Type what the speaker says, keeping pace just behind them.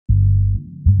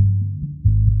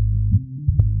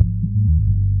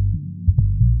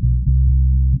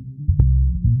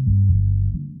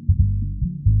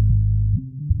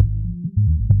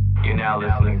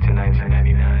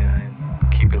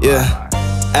Yeah,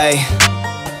 ayy.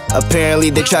 Apparently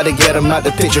they try to get him out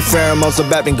the picture. Pheromones so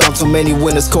bad, been gone too many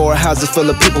winners. Courthouses full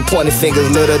of people pointing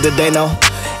fingers. Little did they know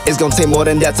it's gonna take more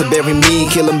than that to bury me.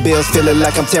 Killin Bills, feeling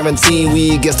like I'm Tarantin.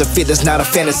 We against the fit, that's not a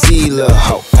fantasy. Lil'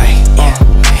 ho,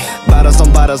 bottles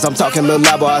on bottles, I'm talking lil'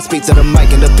 labo. I speak to the mic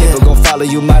and the people gon' follow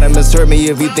you. Might have misheard me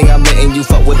if you think I'm letting you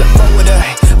fuck with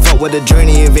the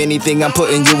journey. If anything, I'm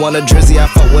putting you on a drizzy. I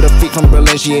fuck with a freak from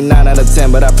Berlin, she ain't 9 out of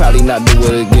 10, but I probably not do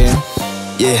it again.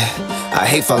 Yeah, I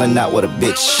hate falling out with a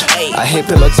bitch. I hate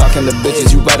pillow talking to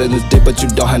bitches. You right in this dick, but you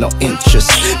don't have no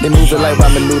interest. They moving like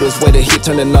ramen noodles, way the heat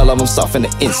turning all of them soft in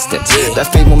an instant.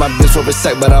 That fade with my bitch for a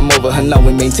sec, but I'm over her now,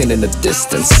 we maintaining the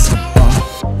distance.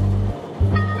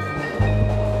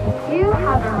 You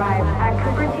have arrived at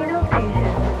Cupertino Station.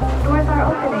 Doors are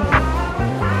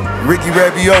opening. Ricky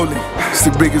Ravioli, it's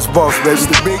the biggest boss, baby. It's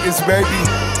the biggest, baby.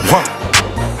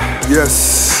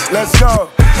 Yes, let's go.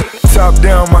 Top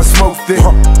down, my smoke thick.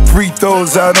 Free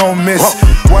throws I don't miss.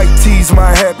 White tees,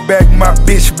 my hat back, my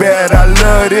bitch bad. I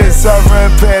love this. I run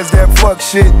past that fuck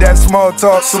shit, that small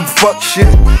talk, some fuck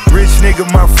shit. Rich nigga,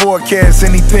 my forecast.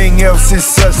 Anything else is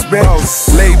suspect.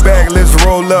 Lay back, let's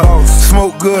roll up.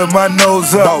 Smoke good, my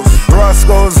nose up.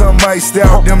 Roscoe's, I'm iced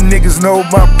out. Them niggas know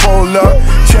my pole up.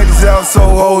 Check us out, so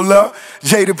hold up.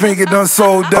 Jada Pinkett done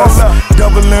sold us.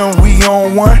 Double M, we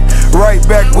on one. Right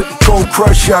back with the cold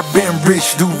crush. I been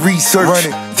rich, do research.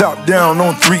 Top down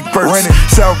on 3 perks.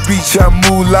 South Beach, I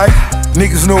move like.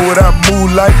 Niggas know what I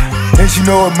move like. And she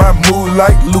know what my mood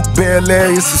like. Luke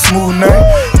Belair, it's a smooth night.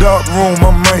 Dark room,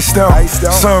 I'm iced out.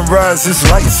 Sunrise, it's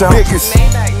lights out. Biggest.